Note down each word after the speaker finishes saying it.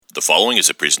The following is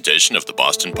a presentation of the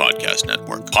Boston Podcast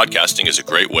Network. Podcasting is a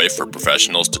great way for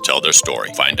professionals to tell their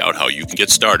story. Find out how you can get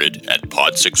started at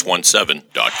pod617.com.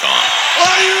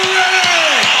 Are you ready?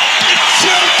 It's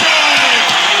showtime!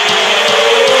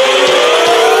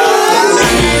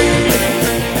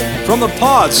 From the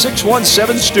Pod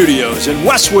 617 studios in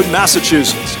Westwood,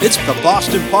 Massachusetts, it's the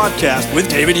Boston Podcast with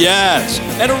David Yaz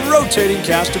and a rotating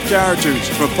cast of characters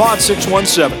from Pod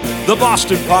 617, the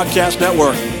Boston Podcast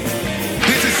Network.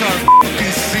 This is our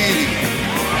f***ing city.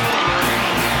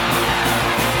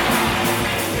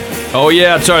 Oh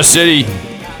yeah, it's our city.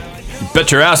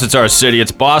 Bet your ass it's our city.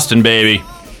 It's Boston, baby.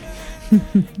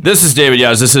 This is David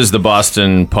Yaz. This is the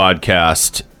Boston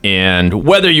Podcast. And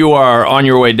whether you are on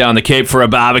your way down the Cape for a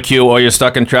barbecue or you're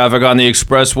stuck in traffic on the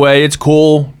expressway, it's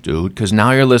cool, dude, because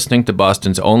now you're listening to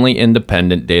Boston's only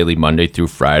independent daily Monday through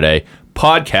Friday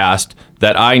podcast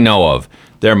that I know of.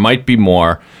 There might be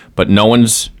more, but no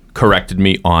one's corrected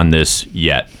me on this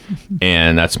yet.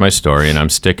 And that's my story, and I'm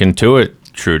sticking to it.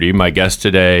 Trudy, my guest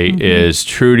today is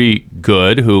Trudy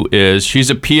Good, she's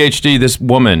a PhD. This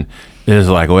woman is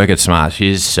like wicked smart.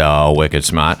 She's so wicked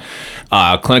smart.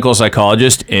 Clinical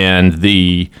psychologist, and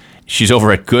she's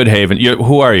over at Good Haven.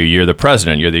 Who are you? You're the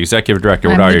president. You're the executive director.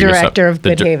 I'm what are the you? director of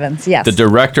Good Havens, yes. The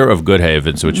director of Good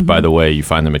Havens, which, by the way, you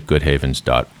find them at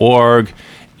goodhavens.org.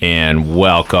 And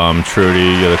welcome,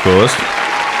 Trudy. You're the coolest.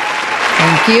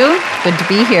 Thank you. Good to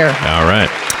be here. All right.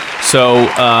 So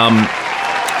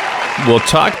we'll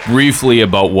talk briefly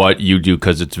about what you do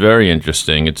because it's very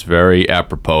interesting. It's very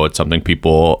apropos. It's something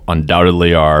people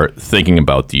undoubtedly are thinking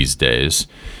about these days.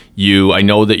 I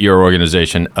know that your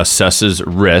organization assesses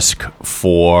risk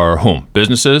for whom?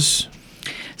 Businesses?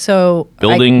 So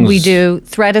buildings? We do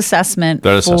threat assessment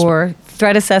for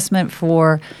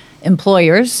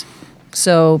employers.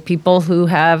 So people who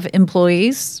have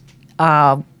employees,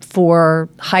 for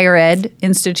higher ed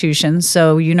institutions,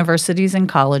 so universities and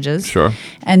colleges. Sure.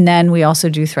 And then we also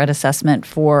do threat assessment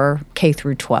for K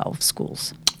through 12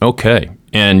 schools. Okay.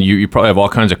 And you probably have all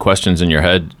kinds of questions in your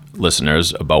head,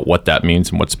 listeners, about what that means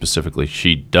and what specifically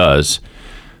she does.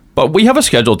 But we have a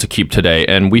schedule to keep today,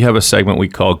 and we have a segment we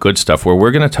call Good Stuff, where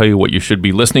we're going to tell you what you should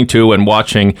be listening to and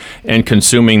watching and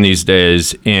consuming these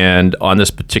days. And on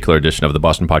this particular edition of the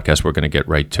Boston Podcast, we're going to get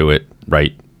right to it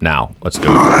right now. Let's do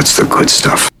it. Oh, that's the good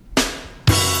stuff.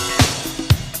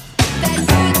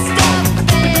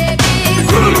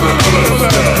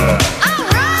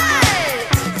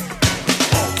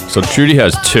 So Trudy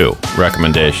has two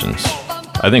recommendations.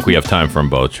 I think we have time for them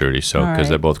both, Trudy, because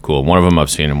they're both cool. One of them I've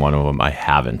seen and one of them I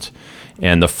haven't.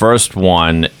 And the first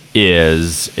one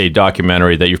is a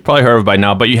documentary that you've probably heard of by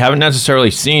now, but you haven't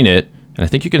necessarily seen it. And I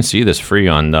think you can see this free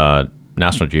on the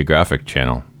National Geographic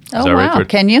channel. Is that right,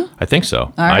 can you? I think so.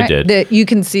 All right. I did. You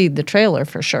can see the trailer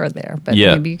for sure there, but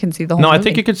maybe you can see the whole movie. No, I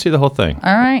think you can see the whole thing.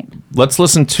 All right. Let's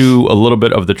listen to a little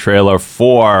bit of the trailer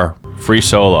for Free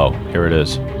Solo. Here it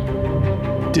is.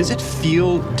 Does it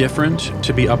feel different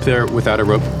to be up there without a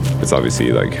rope? It's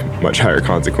obviously like much higher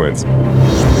consequence.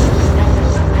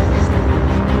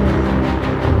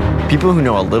 People who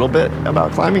know a little bit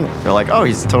about climbing, they're like, oh,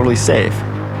 he's totally safe.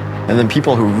 And then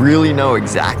people who really know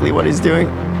exactly what he's doing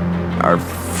are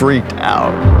freaked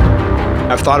out.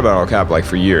 I've thought about All Cap like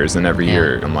for years, and every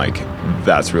year I'm like,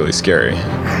 that's really scary.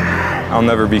 I'll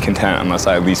never be content unless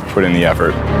I at least put in the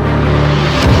effort.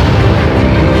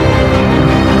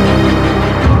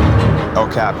 El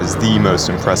Cap is the most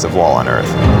impressive wall on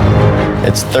Earth.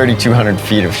 It's 3,200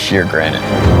 feet of sheer granite.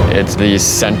 It's the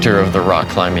center of the rock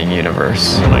climbing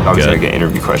universe. Obviously, I get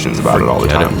interview questions about it all the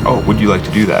time. Oh, would you like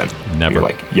to do that? Never. You're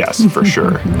like, yes, for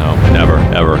sure. No, never,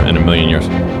 ever in a million years.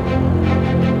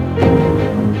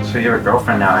 So you have a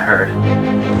girlfriend now, I heard.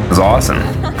 It's awesome.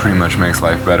 Pretty much makes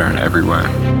life better in every way.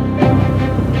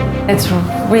 It's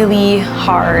really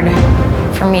hard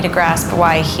for me to grasp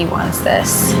why he wants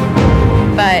this.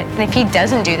 But if he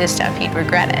doesn't do this stuff, he'd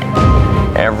regret it.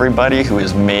 Everybody who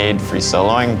has made free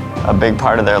soloing a big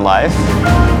part of their life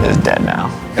is dead now.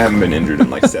 I haven't been injured in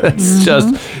like 7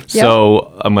 years.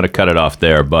 So I'm going to cut it off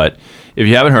there. But if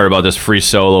you haven't heard about this, free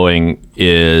soloing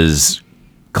is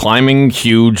climbing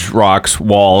huge rocks,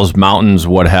 walls, mountains,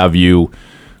 what have you,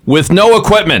 with no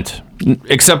equipment,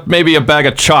 except maybe a bag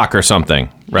of chalk or something,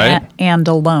 right? And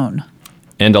alone.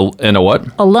 And a what?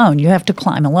 Alone. You have to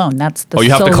climb alone. That's the you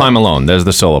have to climb alone. There's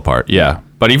the solo part. Yeah.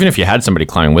 But even if you had somebody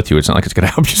climbing with you, it's not like it's going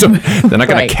to help you. So they're not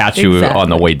going to catch you on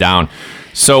the way down.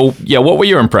 So, yeah, what were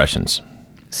your impressions?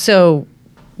 So,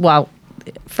 well,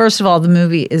 first of all, the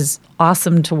movie is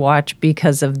awesome to watch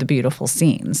because of the beautiful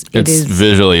scenes.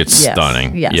 Visually, it's yes,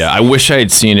 stunning. yes. Yeah, I wish I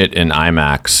had seen it in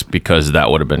IMAX because that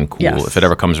would have been cool. Yes. If it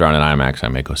ever comes around in IMAX, I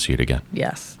may go see it again.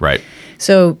 Yes. Right.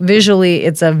 So visually,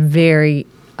 it's a very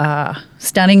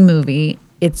stunning movie.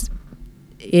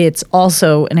 It's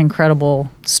also an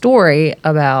incredible story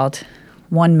about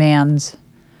one man's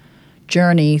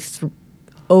journey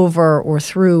over or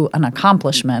through an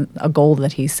accomplishment, a goal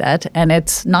that he set, and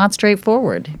it's not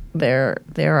straightforward.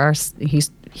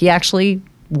 He actually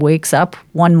wakes up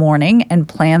one morning and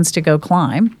plans to go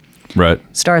climb. Right.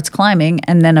 Starts climbing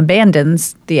and then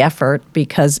abandons the effort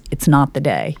because it's not the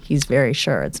day. He's very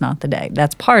sure it's not the day.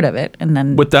 That's part of it. And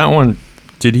then With that one,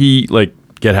 did he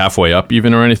get halfway up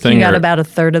even or anything? he got about a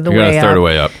third of the way up. He got a third of the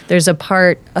way up. There's a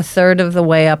third of the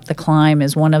way up the climb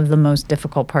is one of the most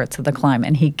difficult parts of the climb.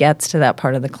 And he gets to that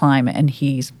part of the climb and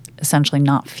he's essentially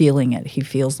not feeling it. He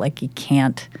feels like he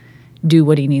can't do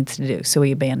what he needs to do. So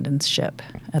he abandons ship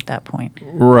at that point.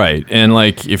 Right. And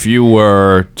if you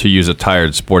were to use a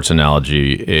tired sports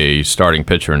analogy, a starting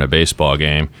pitcher in a baseball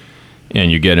game,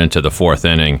 and you get into the fourth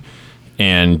inning,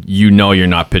 and you're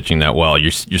not pitching that well.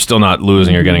 You're still not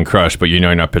losing or getting crushed, but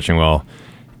you're not pitching well.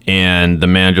 And the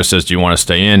manager says, do you want to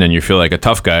stay in? And you feel like a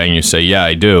tough guy, and you say, yeah,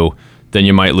 I do. Then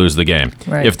you might lose the game.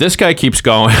 Right. If this guy keeps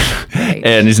going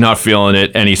and he's not feeling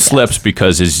it and he slips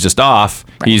because he's just off,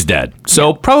 he's dead.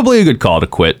 So probably a good call to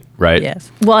quit, right?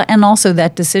 Yes. Well, and also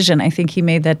that decision, I think he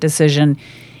made that decision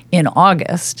in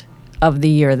August of the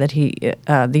year that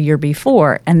the year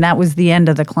before, and that was the end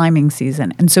of the climbing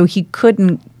season. And so he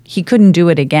couldn't do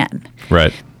it again.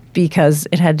 Right. Because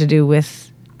it had to do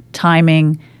with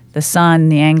timing, the sun,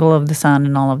 the angle of the sun,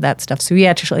 and all of that stuff. So he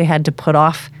actually had to put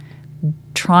off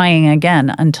trying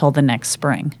again until the next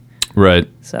spring. Right.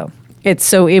 So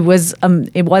it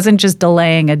wasn't just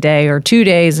delaying a day or 2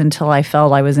 days until I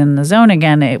felt I was in the zone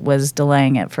again. It was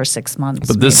delaying it for 6 months,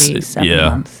 but maybe 7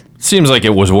 months. Seems like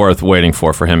it was worth waiting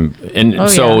for him. And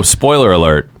spoiler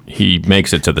alert, he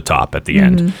makes it to the top at the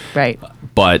end. Right.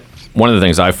 But one of the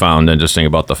things I found interesting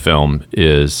about the film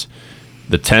is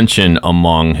the tension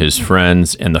among his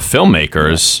friends and the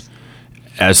filmmakers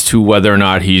as to whether or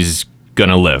not he's going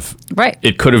to live. Right.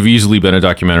 It could have easily been a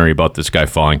documentary about this guy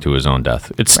falling to his own death.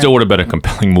 It still would have been a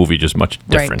compelling movie, just much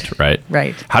different, right?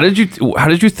 Right. How did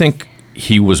you think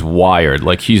he was wired?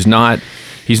 He's not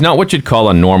what you'd call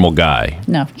a normal guy.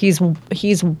 No, he's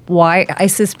wired. I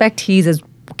suspect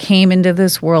came into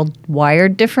this world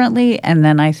wired differently, and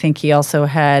then I think he also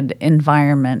had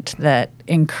environment that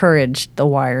encouraged the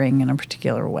wiring in a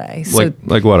particular way. So,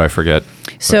 like what? I forget.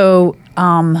 So,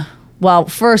 well,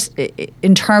 first,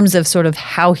 in terms of sort of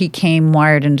how he came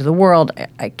wired into the world,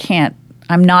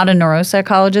 I'm not a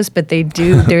neuropsychologist, but they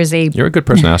do. There's a. You're a good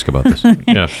person to ask about this.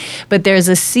 Yeah. But there's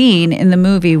a scene in the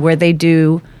movie where they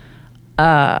do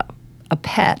a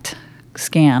PET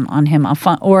scan on him,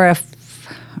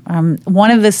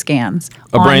 one of the scans.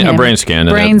 A brain scan.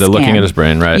 They're looking at his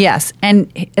brain, right? Yes.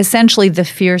 And essentially the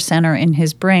fear center in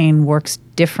his brain works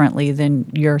differently than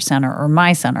your center or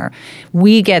my center.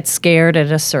 We get scared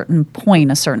at a certain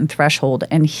point, a certain threshold,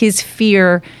 and his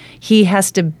fear, he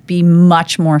has to be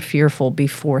much more fearful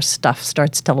before stuff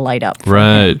starts to light up.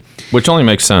 Right. Which only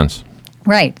makes sense.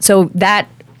 Right. So that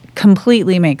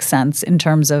completely makes sense in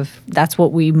terms of that's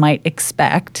what we might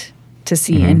expect to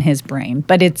see in his brain.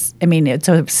 But it's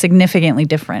a significantly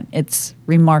different. It's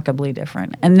remarkably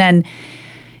different. And then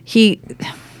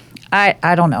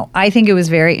I don't know. I think it was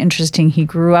very interesting. He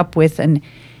grew up with an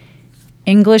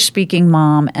English-speaking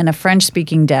mom and a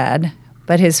French-speaking dad,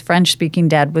 but his French-speaking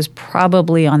dad was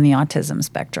probably on the autism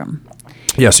spectrum.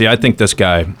 Yeah, see, I think this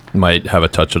guy might have a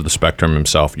touch of the spectrum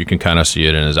himself. You can kind of see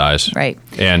it in his eyes. Right.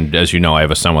 And as you know, I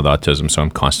have a son with autism, so I'm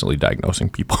constantly diagnosing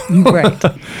people. Right.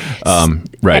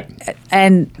 Right.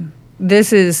 And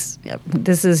this is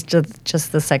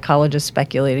just the psychologist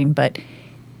speculating, but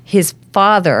his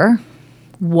father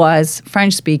was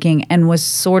French-speaking and was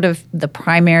sort of the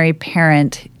primary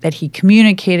parent that he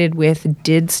communicated with,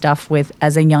 did stuff with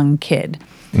as a young kid.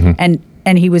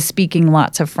 And he was speaking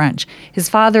lots of French. His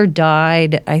father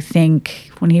died, I think,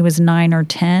 when he was 9 or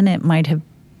 10. It might have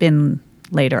been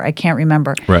later. I can't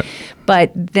remember. Right.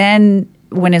 But then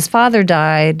when his father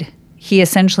died, he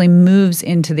essentially moves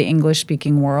into the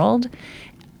English-speaking world.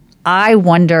 I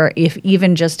wonder if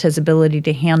even just his ability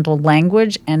to handle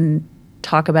language and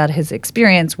talk about his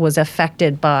experience was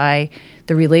affected by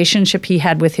the relationship he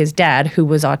had with his dad, who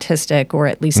was autistic or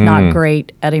at least not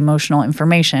great at emotional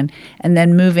information, and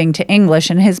then moving to English.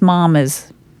 And his mom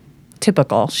is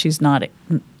typical. She's not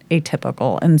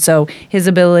atypical. And so his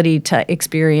ability to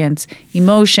experience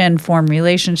emotion, form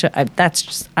relationship,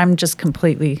 I'm just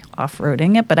completely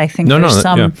off-roading it, but I think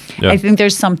I think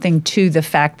there's something to the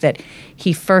fact that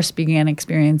he first began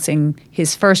experiencing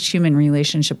his first human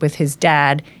relationship with his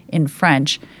dad in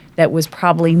French that was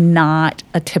probably not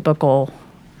a typical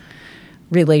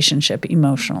relationship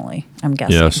emotionally, I'm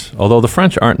guessing. Yes, although the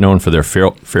French aren't known for their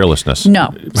fearlessness.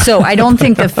 No. So I don't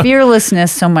think the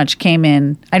fearlessness so much came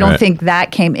in. I don't think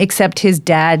that came, except his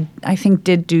dad, I think,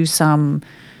 did do some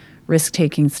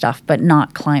risk-taking stuff, but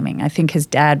not climbing. I think his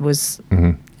dad was,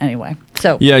 anyway.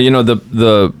 So yeah,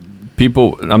 the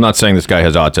people, I'm not saying this guy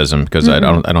has autism, because I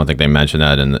don't think they mentioned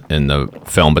that in the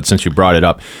film, but since you brought it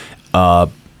up,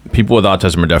 people with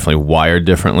autism are definitely wired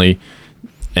differently,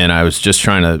 and I was just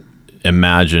trying to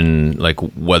imagine like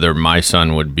whether my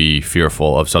son would be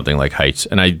fearful of something like heights,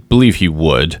 and I believe he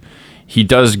would. He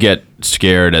does get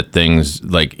scared at things,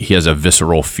 like he has a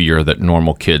visceral fear that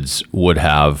normal kids would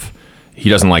have.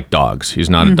 He doesn't like dogs. He's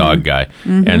not a dog guy,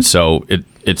 and so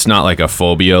it's not like a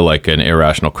phobia, like an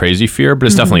irrational crazy fear, but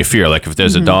it's definitely a fear. Like if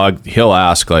there's a dog, he'll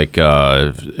ask like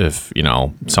if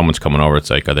someone's coming over, it's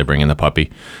like, are they bringing the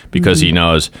puppy? Because he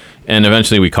knows. And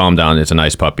eventually we calm down. It's a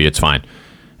nice puppy. It's fine.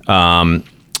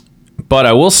 But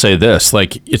I will say this,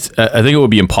 like I think it would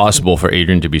be impossible for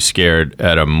Adrian to be scared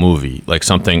at a movie, like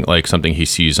something he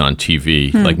sees on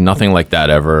TV. Like nothing like that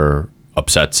ever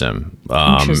upsets him.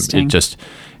 Interesting.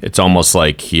 It's almost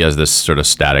like he has this sort of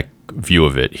static view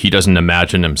of it. He doesn't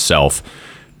imagine himself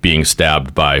being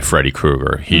stabbed by Freddy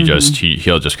Krueger. He'll just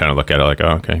kind of look at it like,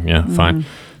 oh, okay, yeah, fine.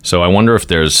 So I wonder if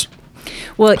there's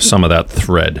some of that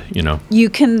thread, You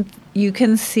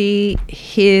can see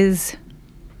his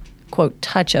quote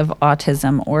touch of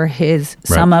autism or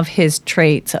some of his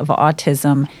traits of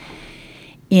autism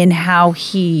in how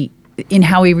he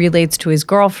relates to his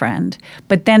girlfriend,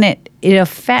 but then it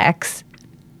affects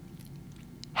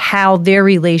how their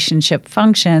relationship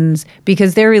functions,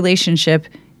 because their relationship,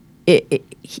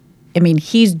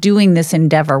 he's doing this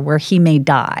endeavor where he may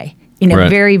die in a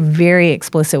very, very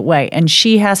explicit way, and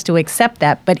she has to accept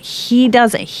that, but he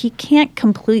can't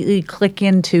completely click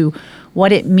into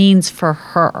what it means for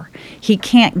her. He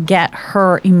can't get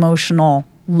her emotional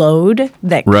load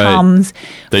that comes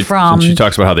from... She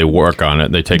talks about how they work on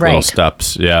it. They take little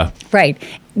steps. Yeah. Right.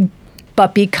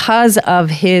 But because of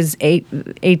his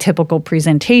atypical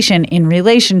presentation in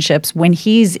relationships, when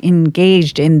he's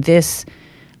engaged in this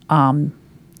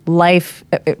life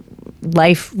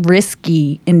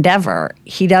risky endeavor,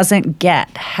 he doesn't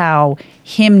get how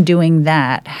him doing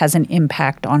that has an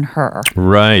impact on her.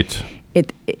 Right.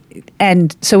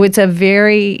 And so it's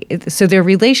so their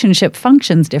relationship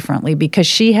functions differently because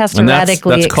she has to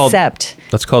radically accept.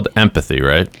 That's called empathy,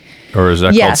 right? Or is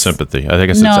that called sympathy? I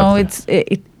think it's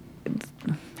empathy.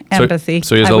 Empathy.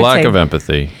 So he has a lack of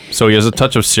empathy. So he has a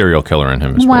touch of serial killer in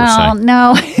him, is what we're saying.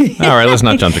 No. All right, let's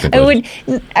not jump to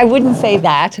conclusions. I wouldn't say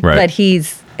that, but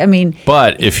he's,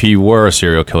 But if he were a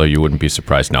serial killer, you wouldn't be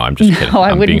surprised. No, I'm just kidding.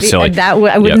 I'm being silly.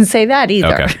 I wouldn't say that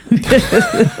either. Okay.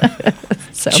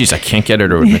 Jeez, I can't get her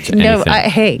to admit to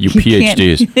anything. You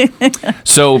PhDs.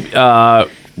 So,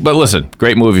 but listen,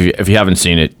 great movie. If you haven't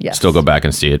seen it, still go back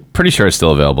and see it. Pretty sure it's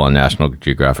still available on National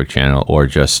Geographic Channel or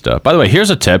just. By the way,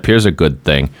 here's a tip. Here's a good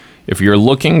thing. If you're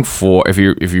looking for, if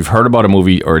you've heard about a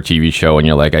movie or a TV show and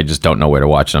you're like, I just don't know where to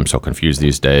watch it, I'm so confused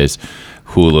these days.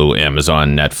 Hulu,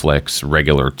 Amazon, Netflix,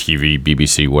 regular TV,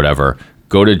 BBC, whatever.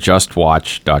 Go to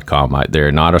justwatch.com.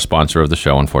 They're not a sponsor of the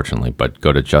show, unfortunately, but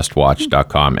go to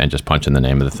justwatch.com and just punch in the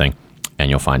name of the thing, and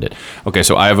you'll find it. Okay,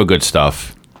 so I have a good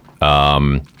stuff,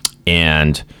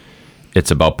 and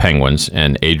it's about penguins.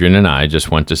 And Adrian and I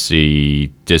just went to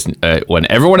see Disney when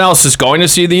everyone else is going to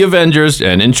see the Avengers.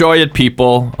 And enjoy it,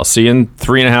 people. I'll see you in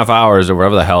 3.5 hours or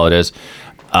wherever the hell it is.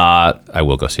 I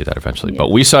will go see that eventually. But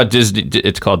we saw Disney.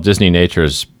 It's called Disney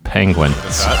Nature's Penguin.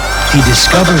 He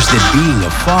discovers that being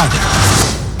a father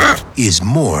is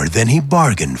more than he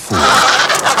bargained for.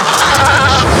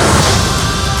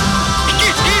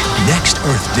 Next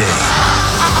Earth Day,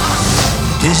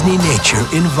 Disney Nature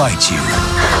invites you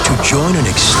to join an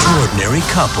extraordinary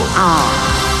couple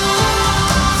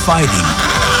fighting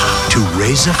to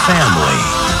raise a family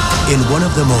in one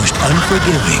of the most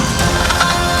unforgiving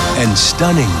and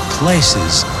stunning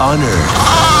places on Earth.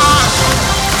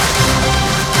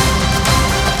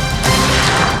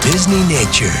 Disney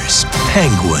Nature's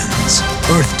Penguins,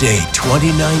 Earth Day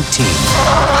 2019.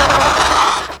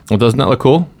 Well, doesn't that look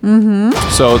cool? Mm-hmm.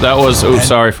 So that was,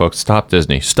 sorry folks, stop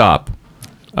Disney, stop.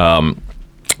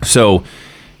 So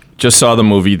just saw the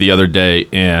movie the other day,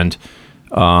 and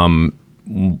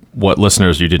what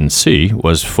listeners you didn't see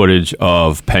was footage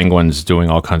of penguins doing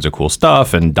all kinds of cool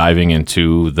stuff and diving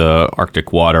into the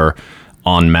Arctic water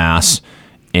en masse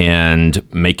and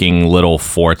making little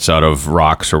forts out of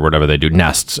rocks or whatever they do.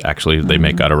 Nests, actually, they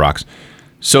make out of rocks.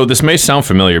 So this may sound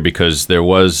familiar because there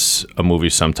was a movie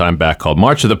sometime back called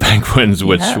March of the Penguins,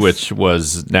 which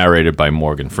was narrated by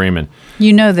Morgan Freeman.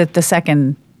 You know that the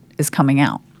second is coming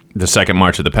out. The second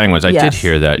March of the Penguins. I did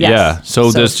hear that. Yes. Yeah.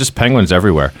 So there's just penguins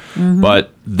everywhere.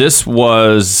 But this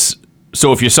was...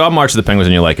 So if you saw March of the Penguins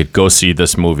and you like it, go see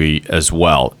this movie as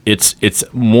well. It's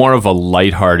more of a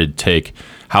lighthearted take.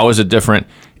 How is it different?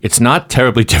 It's not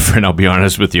terribly different, I'll be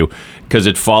honest with you, because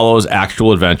it follows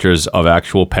actual adventures of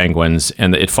actual penguins,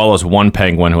 and it follows one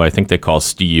penguin who I think they call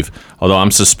Steve, although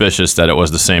I'm suspicious that it was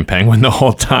the same penguin the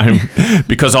whole time,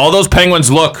 because all those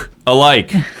penguins look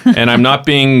alike, and I'm not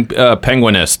being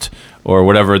penguinist, or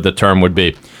whatever the term would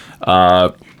be.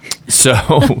 But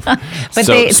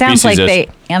it sounds like they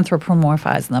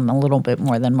anthropomorphize them a little bit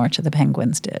more than March of the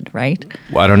Penguins did, right?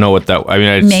 Well, I don't know what that... I mean,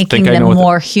 I Making think I them know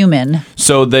more human.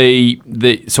 So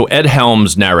so Ed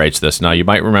Helms narrates this. Now, you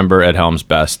might remember Ed Helms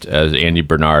best as Andy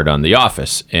Bernard on The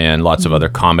Office and lots of other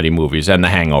comedy movies, and The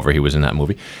Hangover, he was in that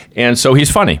movie. And so he's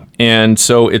funny. And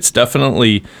so it's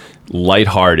definitely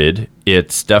lighthearted.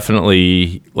 It's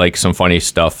definitely like some funny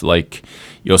stuff, like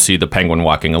you'll see the penguin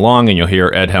walking along and you'll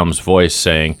hear Ed Helms' voice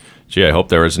saying, gee, I hope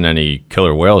there isn't any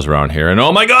killer whales around here. And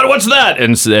oh my God, what's that?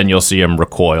 And then you'll see him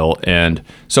recoil. And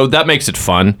so that makes it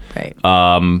fun. Right.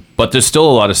 But there's still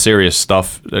a lot of serious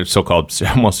stuff, so-called,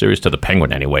 almost serious to the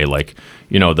penguin anyway. Like,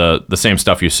 you know, the same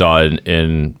stuff you saw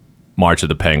in March of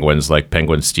the Penguins, like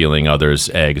penguins stealing others'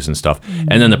 eggs and stuff.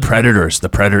 And then the predators, the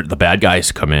bad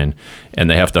guys come in and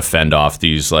they have to fend off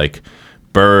these like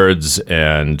birds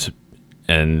and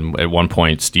at one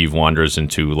point Steve wanders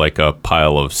into like a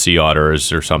pile of sea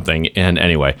otters or something. And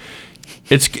anyway,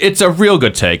 it's a real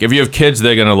good take. If you have kids,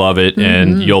 they're gonna love it,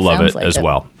 and you'll love it as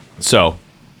well. So,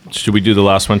 should we do the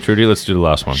last one, Trudy? Let's do the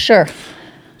last one. Sure.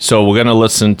 So we're gonna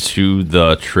listen to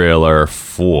the trailer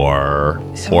for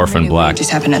Orphan Black.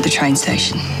 Just happened at the train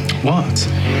station. What?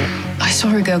 I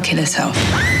saw a girl kill herself.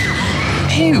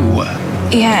 Ew.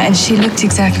 Yeah, and she looked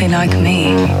exactly like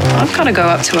me. I've got to go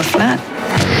up to her flat.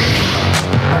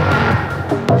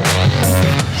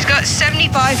 She's got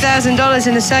 $75,000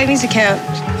 in the savings account.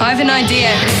 I have an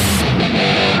idea.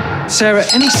 Sarah,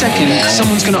 any second,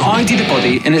 someone's going to ID the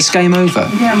body and it's game over.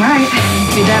 You're damn right.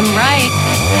 You're damn right.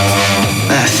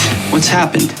 Beth, what's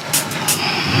happened?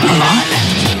 A lot.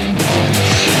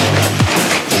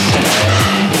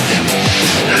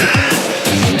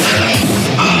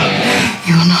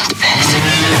 You're not Beth.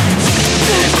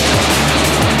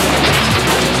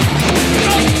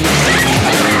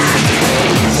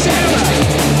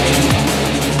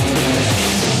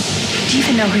 Do you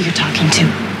even know who you're talking to?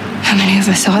 How many of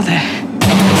us are there?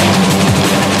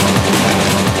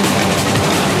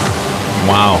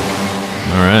 Wow.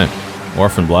 All right.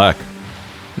 Orphan Black.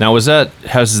 Now,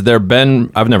 has there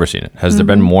been, I've never seen it. Has there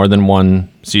been more than one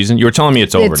season? You were telling me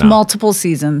it's over now. It's multiple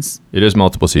seasons. It is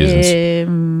multiple seasons.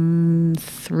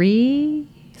 3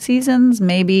 seasons,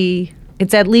 maybe.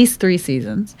 It's at least 3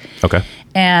 seasons. Okay.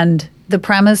 And the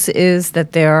premise is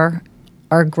that there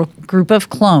are a group of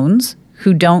clones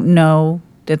who don't know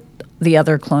that the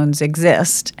other clones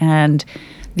exist. And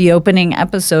the opening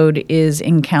episode is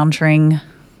encountering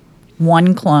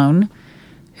one clone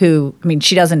who, I mean,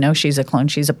 she doesn't know she's a clone.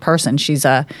 She's a person. She's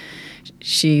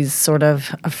sort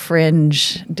of a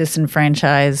fringe,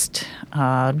 disenfranchised,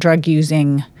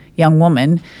 drug-using young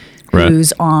woman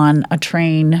who's on a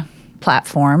train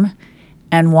platform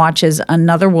and watches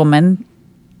another woman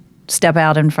step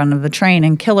out in front of the train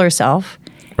and kill herself.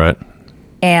 Right.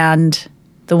 And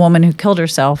the woman who killed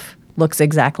herself looks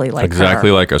exactly like her. Exactly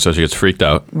like her, so she gets freaked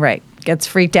out. Right. Gets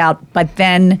freaked out, but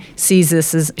then sees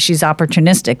this as she's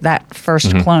opportunistic. That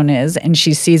first clone is, and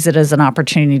she sees it as an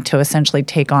opportunity to essentially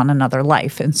take on another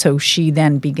life. And so she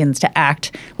then begins to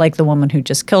act like the woman who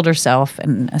just killed herself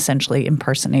and essentially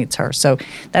impersonates her. So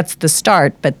that's the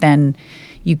start, but then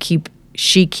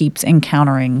she keeps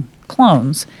encountering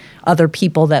clones, other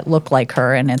people that look like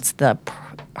her, and it's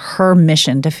her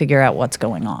mission to figure out what's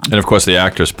going on. And of course, the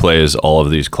actress plays all of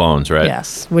these clones, right?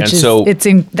 Yes,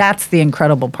 that's the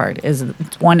incredible part. Is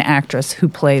it's one actress who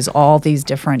plays all these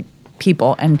different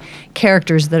people and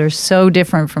characters that are so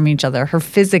different from each other. Her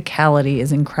physicality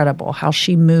is incredible. How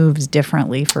she moves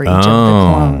differently for each of the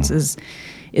clones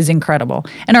is incredible.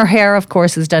 And her hair, of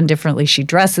course, is done differently. She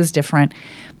dresses different,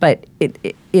 but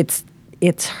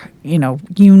it's,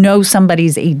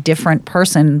 somebody's a different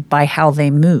person by how they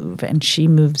move, and she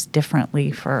moves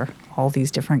differently for all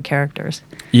these different characters.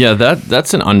 Yeah,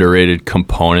 that's an underrated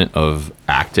component of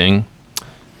acting.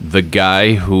 The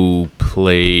guy who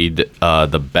played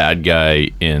the bad guy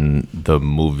in the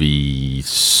movie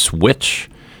Switch,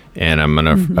 and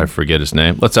I forget his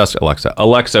name. Let's ask Alexa.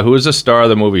 Alexa, who is the star of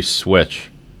the movie Switch?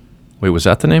 Wait, was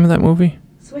that the name of that movie?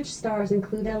 Switch stars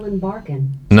include Ellen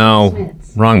Barkin. No,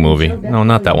 wrong movie. No,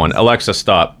 not that one. Alexa,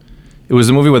 stop. It was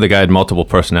the movie where the guy had multiple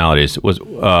personalities. It was,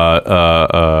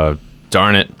 darn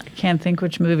it. I can't think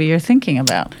which movie you're thinking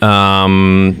about.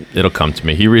 It'll come to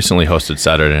me. He recently hosted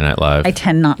Saturday Night Live. I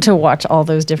tend not to watch all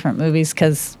those different movies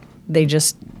because they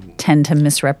just tend to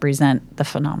misrepresent the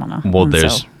phenomena. Well,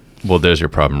 there's your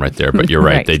problem right there. But you're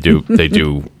right. Right.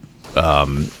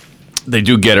 They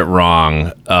do get it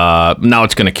wrong. Now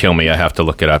it's going to kill me. I have to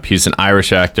look it up. He's an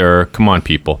Irish actor. Come on,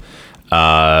 people.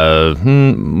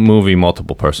 Movie,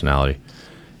 multiple personality.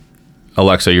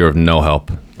 Alexa, you're of no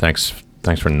help. Thanks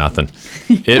for nothing.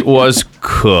 It was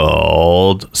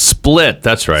called Split.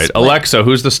 That's right. Split. Alexa,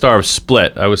 who's the star of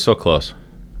Split? I was so close.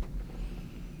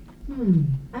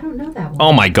 I don't know that one.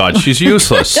 Oh my God, she's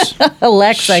useless.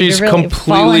 Alexa, she's you're really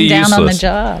completely falling down useless on the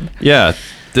job. Yeah,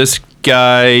 this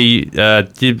guy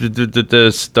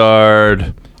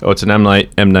starred. Oh, it's an M.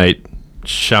 Night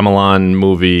Shyamalan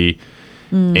movie,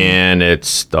 and it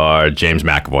starred James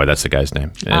McAvoy. That's the guy's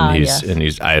name, and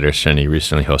he's Irish, and he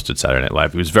recently hosted Saturday Night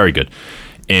Live. He was very good,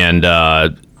 and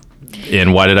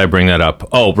why did I bring that up?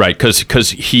 Oh, right, because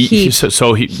he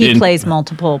plays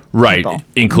multiple people.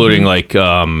 Including like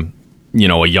a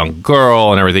young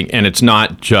girl and everything, and it's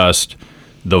not just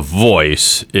the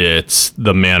voice, it's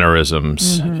the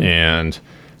mannerisms. And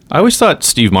I always thought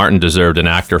Steve Martin deserved an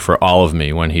actor for All of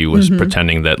Me when he was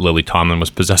pretending that Lily Tomlin was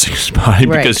possessing his body,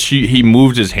 because he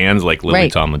moved his hands like Lily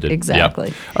Tomlin did. Exactly.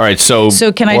 Yep. All right, so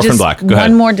can I Orphan just Black. Go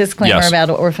ahead. One more disclaimer Yes. about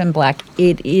Orphan Black.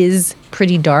 It is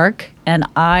pretty dark, and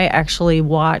I actually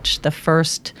watched the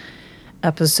first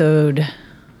episode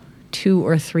 2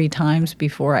 or 3 times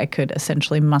before I could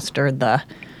essentially muster the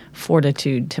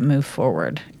fortitude to move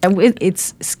forward.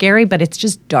 It's scary, but it's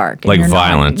just dark. Like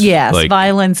violence. Yes,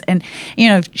 violence. And,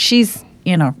 she's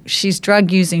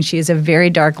drug using. She has a very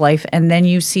dark life. And then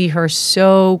you see her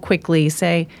so quickly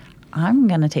say, I'm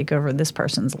going to take over this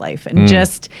person's life. And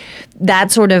just that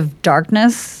sort of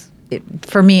darkness,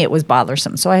 for me, it was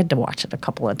bothersome. So I had to watch it a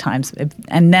couple of times.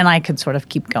 And then I could sort of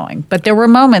keep going. But there were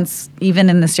moments, even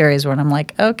in the series, where I'm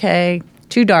like, okay,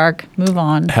 too dark, move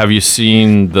on. Have you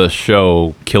seen the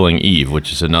show Killing Eve,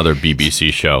 which is another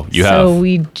BBC show? So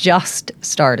we just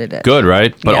started it. Good,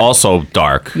 right? But also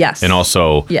dark. Yes. And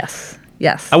also... Yes.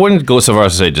 I wouldn't go so far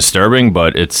as to say disturbing,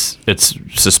 but it's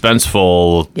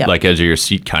suspenseful, like edge of your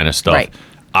seat kind of stuff. Right.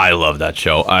 I love that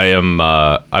show.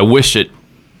 I wish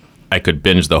I could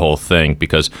binge the whole thing,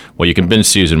 because, well, you can binge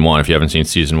season 1 if you haven't seen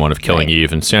season 1 of Killing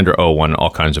Eve, and Sandra Oh won all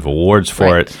kinds of awards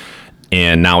for it.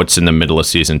 And now it's in the middle of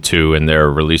season 2, and they're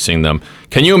releasing them.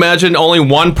 Can you imagine only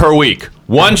one per week?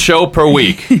 One show per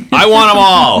week. I want them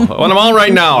all. I want them all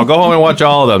right now. I'll go home and watch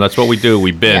all of them. That's what we do.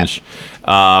 We binge.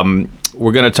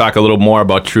 We're going to talk a little more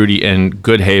about Trudy and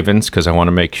Good Havens, because I want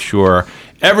to make sure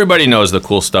everybody knows the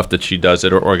cool stuff that she does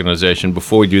at her organization.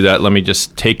 Before we do that, let me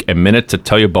just take a minute to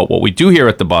tell you about what we do here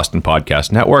at the Boston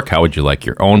Podcast Network. How would you like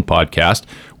your own podcast?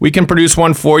 We can produce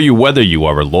one for you, whether you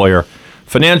are a lawyer,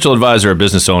 financial advisor, a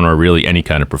business owner, or really any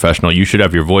kind of professional. You should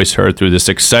have your voice heard through this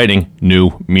exciting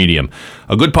new medium.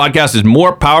 A good podcast is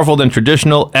more powerful than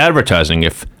traditional advertising.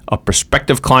 If a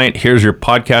prospective client hears your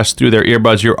podcast through their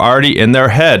earbuds, you're already in their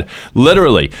head.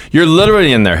 Literally. You're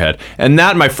literally in their head. And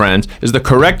that, my friends, is the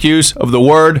correct use of the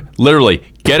word literally.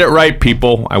 Get it right,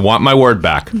 people. I want my word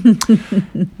back.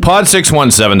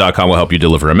 Pod617.com will help you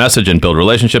deliver a message and build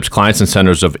relationships. Clients and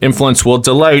centers of influence will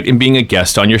delight in being a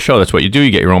guest on your show. That's what you do.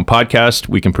 You get your own podcast.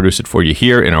 We can produce it for you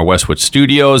here in our Westwood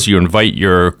studios. You invite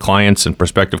your clients and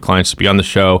prospective clients to be on the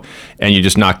show, and you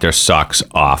just knock their socks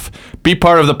off. Be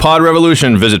part of the Pod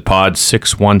Revolution. Visit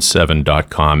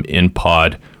pod617.com. In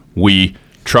Pod, we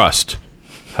trust.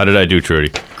 How did I do,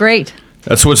 Trudy? Great.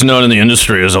 That's what's known in the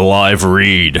industry as a live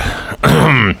read.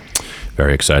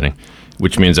 Very exciting.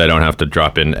 Which means I don't have to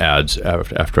drop in ads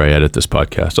after I edit this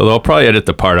podcast. Although I'll probably edit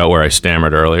the part out where I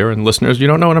stammered earlier. And listeners, you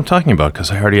don't know what I'm talking about because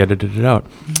I already edited it out.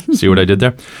 See what I did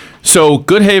there? So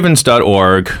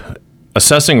goodhavens.org,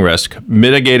 assessing risk,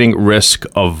 mitigating risk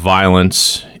of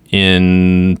violence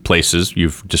in places.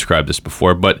 You've described this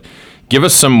before, but give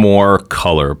us some more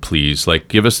color, please. Like,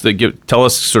 tell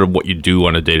us sort of what you do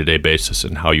on a day-to-day basis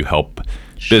and how you help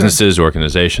businesses,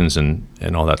 organizations,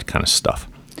 and all that kind of stuff.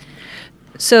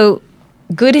 So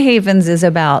Good Havens is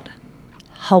about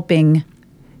helping.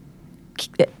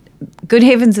 Good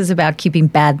Havens is about keeping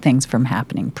bad things from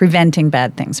happening, preventing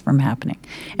bad things from happening.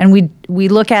 And we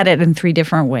look at it in 3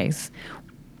 different ways.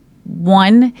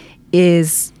 One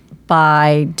is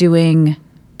by doing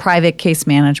private case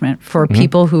management for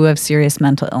people who have serious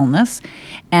mental illness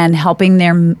and helping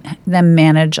them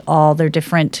manage all their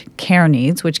different care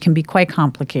needs, which can be quite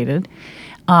complicated.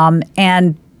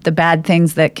 And the bad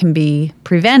things that can be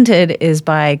prevented is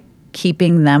by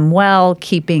keeping them well,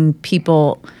 keeping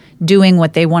people doing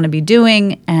what they want to be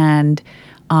doing, and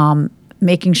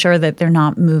making sure that they're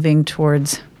not moving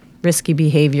towards risky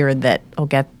behavior that will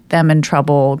get them in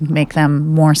trouble, make them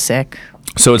more sick.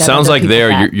 So it get sounds other like people there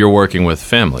bad. you're working with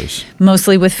families.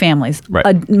 Mostly with families.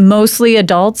 Right. Mostly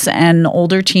adults and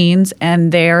older teens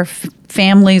and their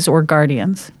families or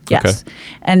guardians. Yes. Okay.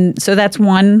 And so that's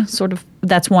one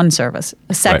service.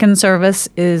 A second service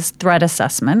is threat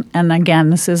assessment. And again,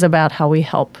 this is about how we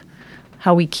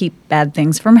keep bad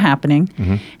things from happening.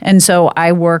 Mm-hmm. And so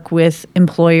I work with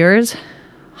employers,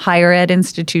 higher ed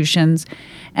institutions,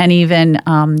 and even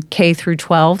K through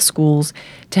 12 schools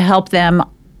to help them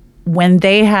when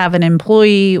they have an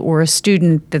employee or a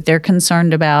student that they're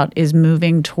concerned about is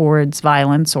moving towards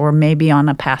violence or maybe on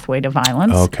a pathway to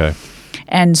violence. Okay.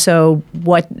 And so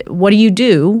what do you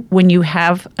do when you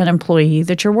have an employee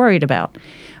that you're worried about?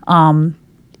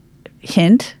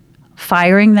 Hint,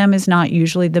 firing them is not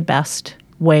usually the best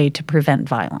way to prevent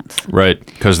violence. Right,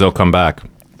 because they'll come back.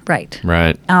 Right.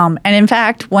 Right. And in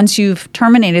fact, once you've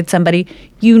terminated somebody,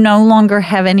 you no longer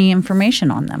have any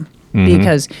information on them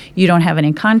because you don't have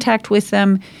any contact with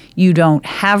them. You don't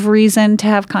have reason to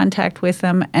have contact with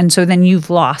them. And so then you've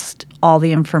lost all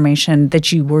the information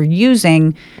that you were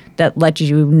using that let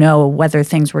you know whether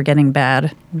things were getting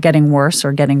bad, getting worse,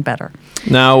 or getting better.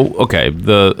 Now, okay,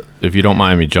 if you don't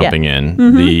mind me jumping in,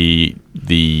 the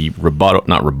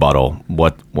not rebuttal,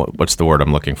 what's the word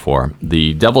I'm looking for?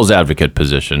 The devil's advocate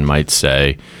position might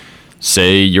say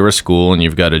you're a school and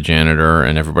you've got a janitor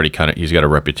and everybody he's got a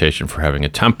reputation for having a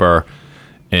temper,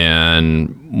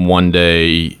 and one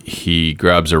day he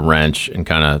grabs a wrench and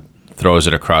kind of throws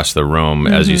it across the room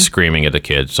as he's screaming at the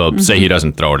kid. So say he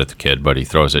doesn't throw it at the kid, but he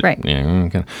throws it. Right.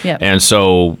 And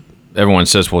so everyone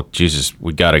says, well, Jesus,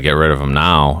 we got to get rid of him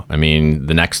now. I mean,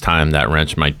 the next time that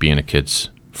wrench might be in a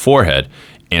kid's forehead,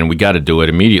 and we got to do it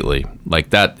immediately. Like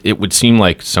that, it would seem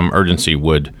like some urgency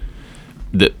would,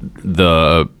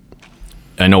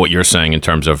 I know what you're saying in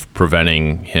terms of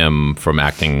preventing him from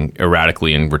acting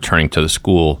erratically and returning to the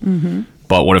school.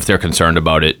 But what if they're concerned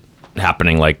about it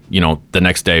happening the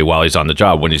next day while he's on the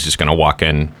job when he's just going to walk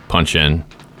in, punch in?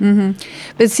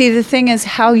 But see, the thing is,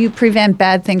 how you prevent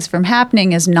bad things from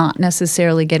happening is not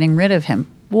necessarily getting rid of him.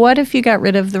 What if you got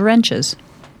rid of the wrenches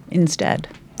instead?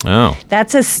 Oh.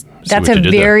 That's a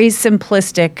very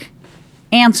simplistic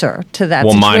answer to that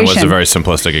situation. Well, mine was a very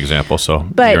simplistic example, so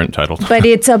you're entitled. But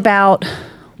it's about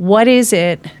what is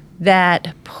it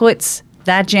that puts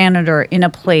that janitor in a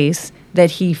place that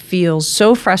he feels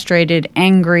so frustrated,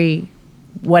 angry,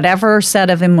 whatever set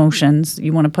of emotions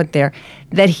you want to put there,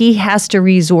 that he has to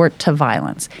resort to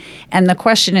violence. And the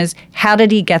question is, how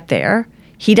did he get there?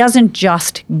 He doesn't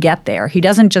just get there. He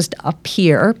doesn't just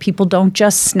appear. People don't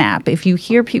just snap. If you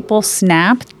hear people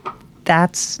snap,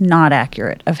 that's not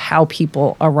accurate of how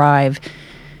people arrive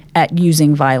at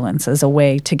using violence as a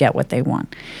way to get what they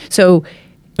want. So,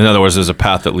 in other words, there's a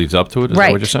path that leads up to it? Is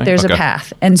that what you're saying? There's a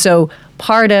path. And so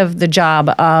part of the job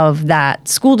of that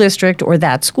school district or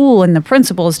that school and the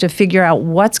principal is to figure out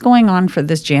what's going on for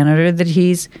this janitor that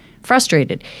he's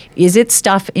frustrated. Is it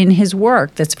stuff in his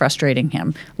work that's frustrating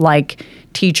him? Like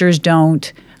teachers do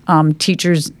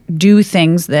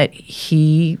things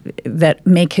that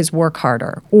make his work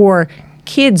harder, or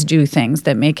kids do things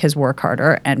that make his work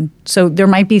harder. And so there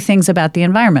might be things about the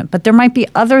environment, but there might be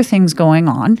other things going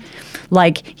on.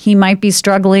 Like he might be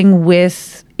struggling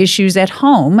with issues at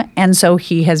home, and so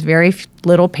he has very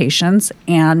little patience,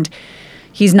 and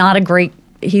he's sort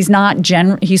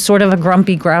of a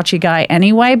grumpy, grouchy guy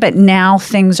anyway, but now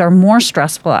things are more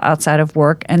stressful outside of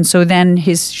work, and so then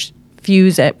his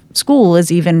fuse at school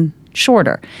is even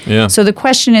shorter. Yeah. So the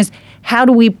question is, how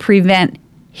do we prevent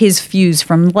his fuse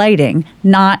from lighting,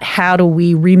 not how do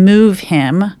we remove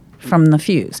him from the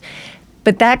fuse?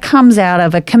 But that comes out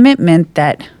of a commitment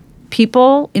that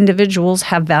individuals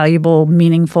have valuable,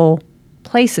 meaningful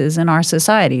places in our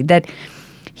society, that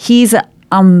he's a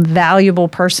valuable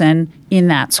person in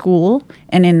that school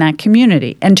and in that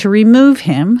community. And to remove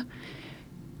him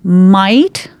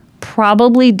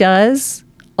probably does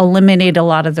eliminate a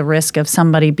lot of the risk of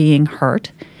somebody being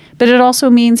hurt, but it also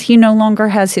means he no longer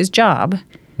has his job,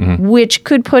 which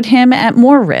could put him at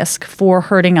more risk for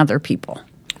hurting other people.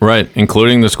 Right,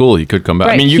 including the school. He could come back.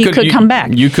 Right, I mean, he could come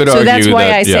back. You could so argue that's why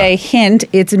that, I say, hint,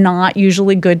 it's not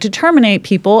usually good to terminate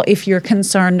people if you're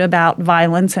concerned about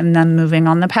violence and then moving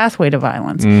on the pathway to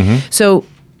violence. So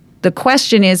the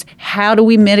question is, how do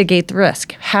we mitigate the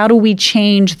risk? How do we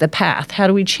change the path? How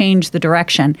do we change the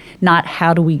direction? Not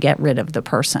how do we get rid of the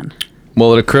person?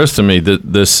 Well, it occurs to me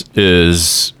that this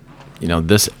is,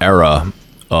 this era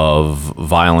of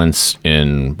violence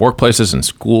in workplaces and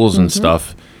schools and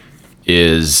stuff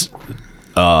is,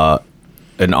 for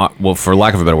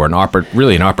lack of a better word,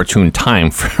 really an opportune time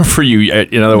for you.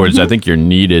 In other words, I think you're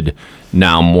needed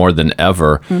now more than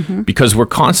ever because we're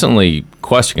constantly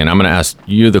questioning. I'm going to ask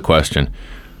you the question: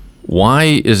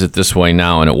 why is it this way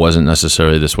now and it wasn't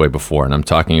necessarily this way before? And I'm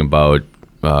talking about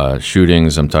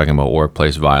shootings. I'm talking about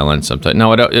workplace violence.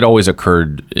 It always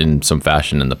occurred in some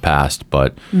fashion in the past,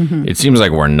 but it seems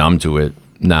like we're numb to it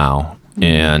now.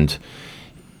 And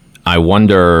I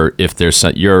wonder if there's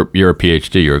you're a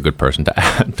PhD. You're a good person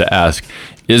to ask.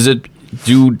 Is it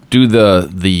do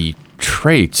the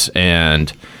traits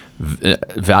and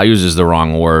values is the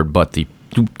wrong word, but the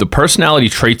personality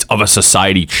traits of a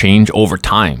society change over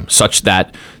time, such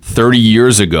that 30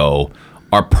 years ago,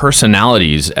 our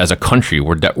personalities as a country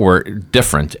were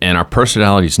different, and our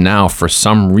personalities now, for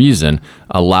some reason,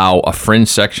 allow a fringe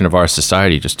section of our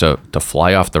society just to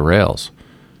fly off the rails?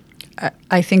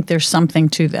 I think there's something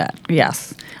to that,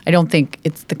 yes. I don't think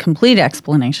it's the complete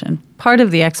explanation. Part of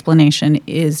the explanation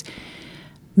is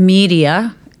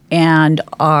media and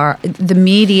the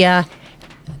media,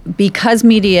 because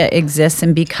media exists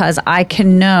and because I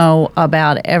can know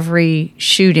about every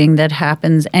shooting that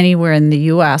happens anywhere in the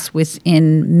U.S.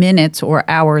 within minutes or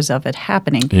hours of it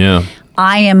happening. Yeah.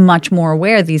 I am much more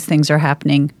aware these things are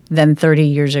happening than 30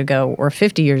 years ago or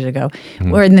 50 years ago.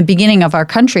 Or in the beginning of our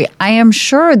country, I am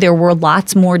sure there were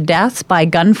lots more deaths by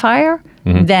gunfire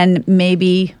than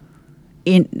maybe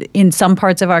in some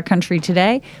parts of our country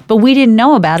today, but we didn't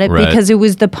know about it because it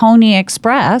was the Pony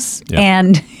Express,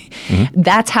 and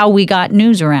that's how we got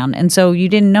news around. And so you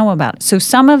didn't know about it. So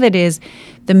some of it is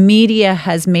the media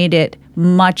has made it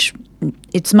much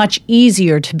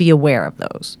easier to be aware of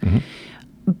those.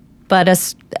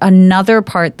 But another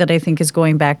part that I think is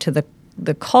going back to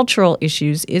the cultural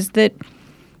issues is that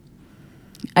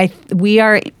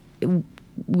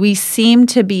we seem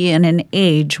to be in an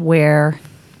age where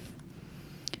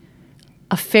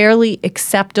a fairly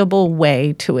acceptable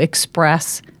way to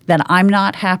express that I'm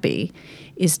not happy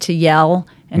is to yell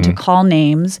and to call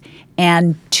names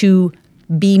and to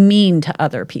be mean to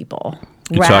other people.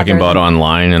 You're talking about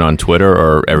online and on Twitter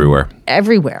or everywhere?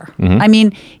 Everywhere. I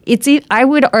mean, I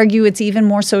would argue it's even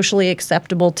more socially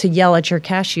acceptable to yell at your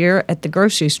cashier at the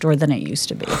grocery store than it used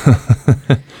to be.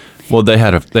 Well, they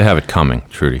have it coming,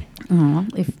 Trudy.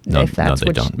 If that's no, they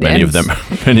what don't. Many of them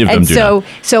do not.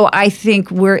 So I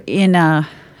think we're in an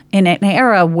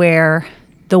era where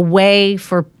the way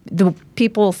for the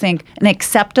people think an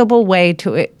acceptable way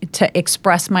to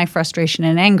express my frustration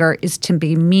and anger is to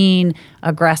be mean,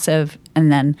 aggressive,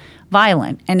 and then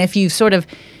violent. And if you sort of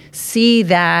see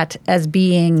that as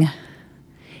being,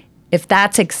 if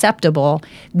that's acceptable,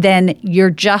 then you're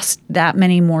just that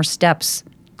many more steps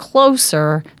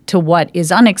closer to what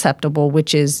is unacceptable,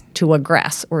 which is to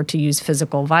aggress or to use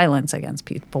physical violence against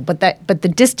people. But the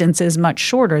distance is much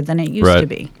shorter than it used to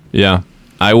be. Yeah.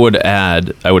 I would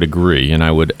agree, and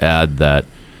I would add that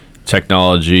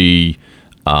technology,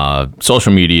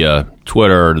 social media,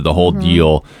 Twitter, the whole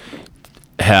deal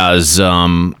has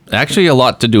actually a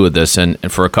lot to do with this, and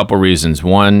for a couple reasons.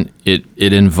 One, it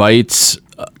invites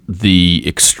the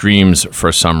extremes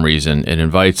for some reason. It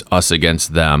invites us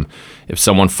against them. If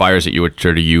someone fires at you at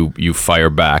Twitter, you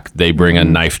fire back. They bring a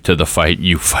knife to the fight.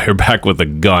 You fire back with a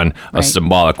gun, a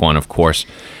symbolic one, of course.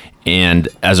 And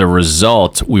as a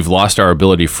result, we've lost our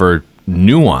ability for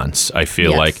nuance, I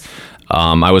feel like.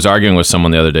 I was arguing with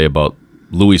someone the other day about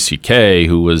Louis C.K.,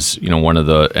 who was, one of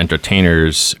the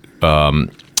entertainers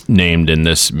named in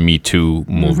this Me Too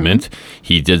movement.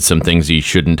 He did some things he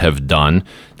shouldn't have done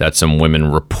that some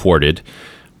women reported,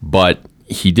 but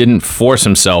he didn't force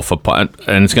himself upon,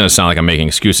 and it's going to sound like I'm making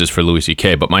excuses for Louis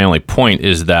C.K., but my only point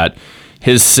is that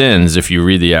his sins, if you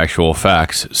read the actual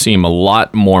facts, seem a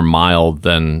lot more mild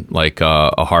than like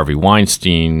a Harvey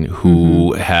Weinstein,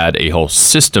 who had a whole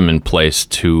system in place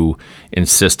to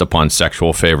insist upon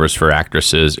sexual favors for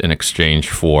actresses in exchange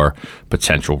for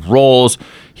potential roles.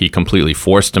 He completely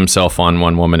forced himself on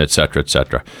one woman, et cetera, et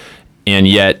cetera. And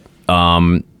yet,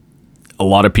 a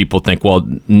lot of people think, well,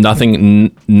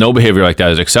 no behavior like that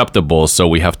is acceptable, so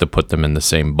we have to put them in the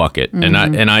same bucket. And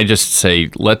I just say,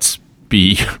 let's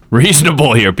be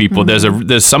reasonable here, people.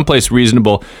 There's someplace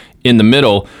reasonable in the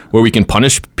middle where we can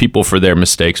punish people for their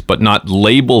mistakes, but not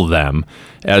label them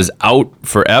as out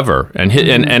forever. And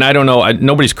and I don't know,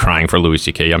 nobody's crying for Louis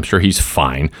C.K. I'm sure he's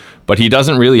fine, but he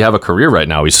doesn't really have a career right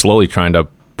now. He's slowly trying to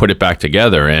put it back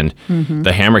together, and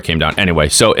the hammer came down anyway.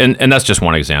 So, and that's just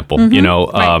one example, you know.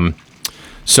 Right.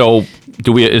 So,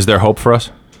 is there hope for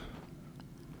us?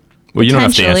 Well, you don't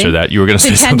have to answer that. You were going to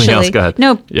say something else. Go ahead.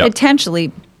 No,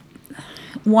 potentially.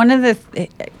 One of the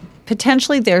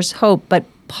potentially there's hope, but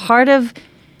part of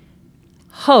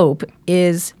hope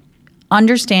is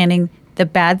understanding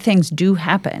that bad things do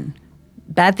happen.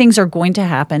 Bad things are going to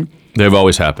happen. They've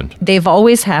always happened. They've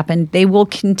always happened. They will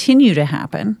continue to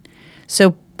happen.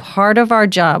 So part of our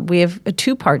job, we have a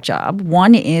two-part job.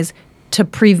 One is to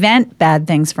prevent bad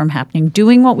things from happening,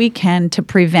 doing what we can to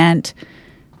prevent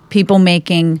people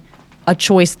making a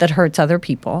choice that hurts other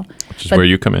people. Which is where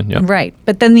you come in, yeah. Right.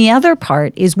 But then the other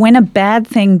part is when a bad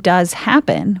thing does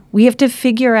happen, we have to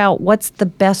figure out what's the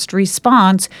best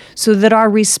response so that our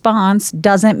response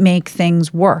doesn't make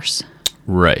things worse.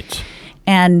 Right.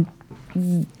 And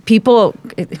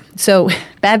so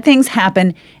bad things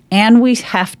happen, and we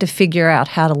have to figure out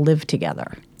how to live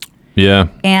together. Yeah.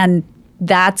 And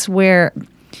that's where...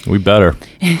 We better.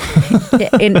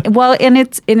 and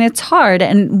it's hard.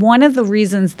 And one of the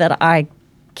reasons that I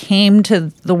came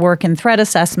to the work in threat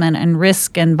assessment and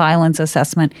risk and violence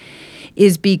assessment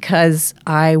is because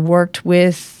I worked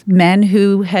with men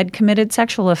who had committed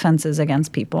sexual offenses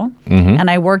against people.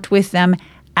 And I worked with them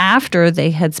after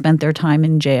they had spent their time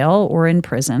in jail or in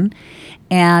prison.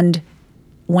 And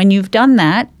when you've done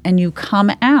that and you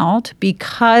come out,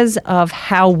 because of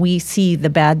how we see the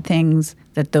bad things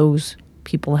that those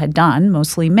people had done,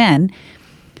 mostly men,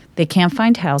 they can't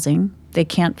find housing, they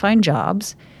can't find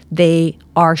jobs, they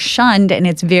are shunned, and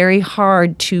it's very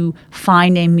hard to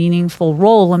find a meaningful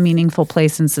role, a meaningful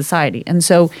place in society. And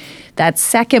so that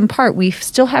second part, we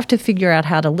still have to figure out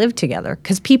how to live together,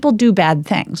 because people do bad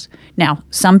things. Now,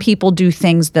 some people do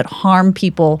things that harm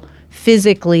people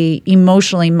physically,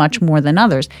 emotionally, much more than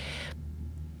others.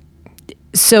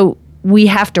 So we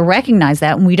have to recognize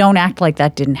that, and we don't act like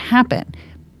that didn't happen.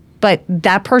 But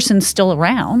that person's still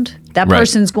around. That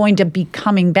person's going to be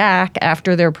coming back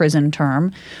after their prison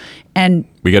term. And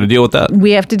we got to deal with that.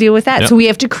 We have to deal with that. Yep. So we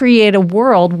have to create a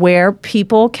world where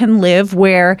people can live,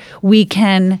 where we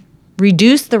can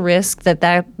reduce the risk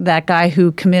that guy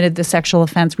who committed the sexual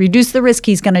offense, reduce the risk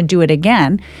he's going to do it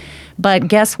again. But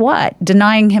guess what?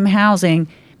 Denying him housing,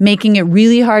 making it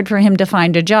really hard for him to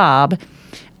find a job,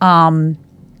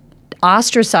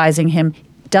 ostracizing him,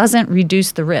 doesn't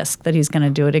reduce the risk that he's going to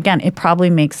do it again. It probably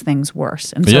makes things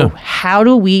worse. And so how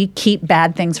do we keep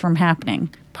bad things from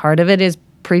happening? Part of it is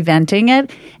preventing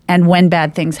it, and when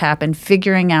bad things happen,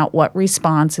 figuring out what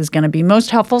response is going to be most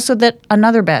helpful so that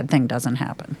another bad thing doesn't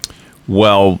happen.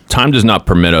 Well, time does not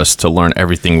permit us to learn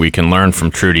everything we can learn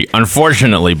from Trudy,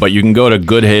 unfortunately, but you can go to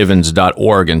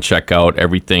goodhavens.org and check out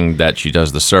everything that she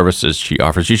does, the services she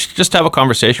offers. You should just have a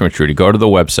conversation with Trudy. Go to the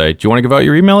website. Do you want to give out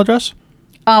your email address?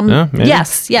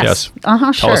 Yes.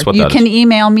 Tell Sure. us what you that can is.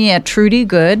 email me at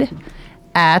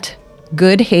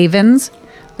trudygood@goodhavens.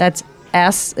 That's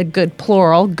S, good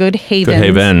plural, Goodhavens. Good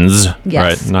Havens.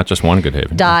 Yes. Right. Not just one Good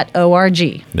Haven.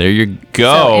 .org. There you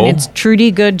go. So, and it's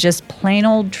Trudy Good, just plain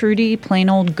old Trudy, plain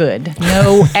old good.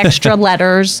 No extra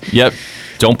letters. Yep.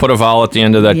 Don't put a vowel at the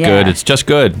end of that good. It's just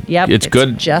good. Yep. It's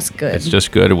good. Just good. It's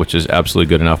just good, which is absolutely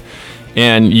good enough.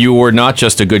 And you were not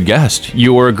just a good guest.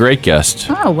 You were a great guest.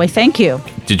 Oh, well, thank you.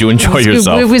 Did you enjoy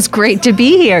yourself? It was great to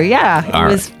be here. Yeah, All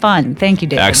it was fun. Thank you,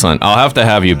 David. Excellent. I'll have to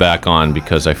have you back on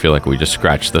because I feel like we just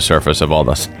scratched the surface of all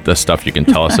the stuff you can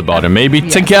tell us about. And maybe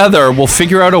together we'll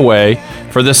figure out a way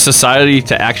for this society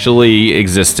to actually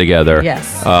exist together.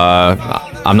 Yes.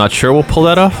 I'm not sure we'll pull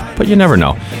that off, but you never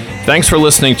know. Thanks for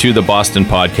listening to the Boston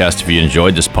Podcast. If you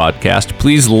enjoyed this podcast,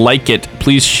 please like it.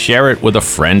 Please share it with a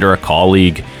friend or a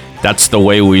colleague. That's the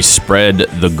way we spread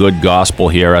the good gospel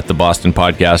here at the Boston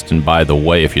Podcast. And by the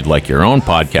way, if you'd like your own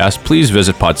podcast, please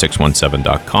visit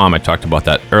pod617.com. I talked about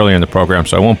that earlier in the program,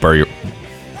 so I won't bore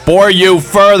you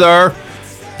further.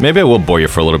 Maybe I will bore you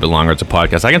for a little bit longer. It's a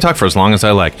podcast. I can talk for as long as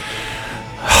I like.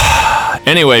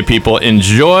 Anyway, people,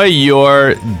 enjoy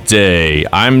your day.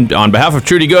 I'm on behalf of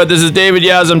Trudy Good. This is David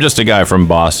Yaz. I'm just a guy from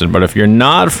Boston. But if you're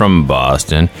not from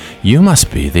Boston, you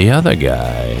must be the other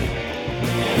guy.